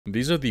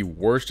These are the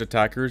worst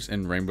attackers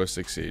in Rainbow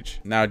Six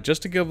Siege. Now,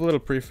 just to give a little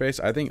preface,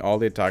 I think all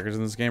the attackers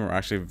in this game are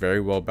actually very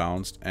well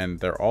balanced, and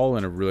they're all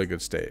in a really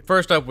good state.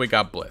 First up, we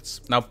got Blitz.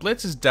 Now,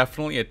 Blitz is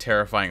definitely a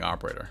terrifying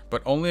operator,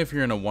 but only if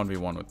you're in a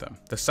 1v1 with them.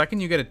 The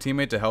second you get a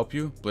teammate to help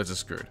you, Blitz is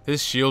screwed.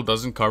 His shield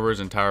doesn't cover his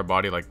entire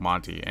body like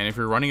Monty, and if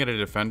you're running at a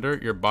defender,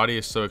 your body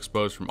is so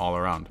exposed from all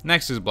around.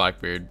 Next is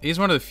Blackbeard. He's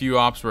one of the few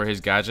ops where his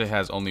gadget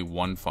has only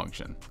one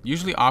function.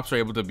 Usually ops are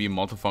able to be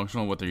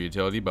multifunctional with their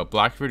utility, but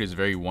Blackbeard is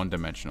very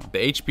one-dimensional. The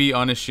HP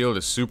on his shield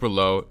is super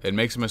low, it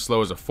makes him as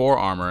slow as a 4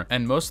 armor,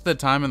 and most of the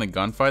time in the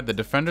gunfight, the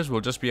defenders will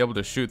just be able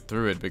to shoot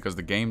through it because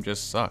the game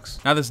just sucks.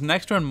 Now this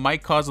next one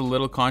might cause a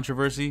little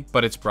controversy,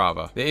 but it's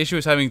Brava. The issue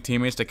is having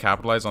teammates to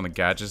capitalize on the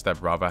gadgets that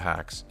Brava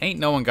hacks. Ain't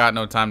no one got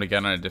no time to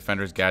get on a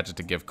defender's gadget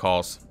to give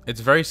calls. It's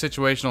very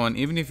situational, and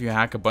even if you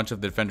hack a bunch of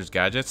the defender's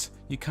gadgets,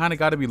 you kinda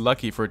gotta be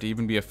lucky for it to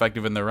even be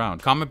effective in the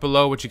round. Comment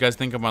below what you guys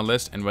think of my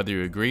list and whether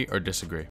you agree or disagree.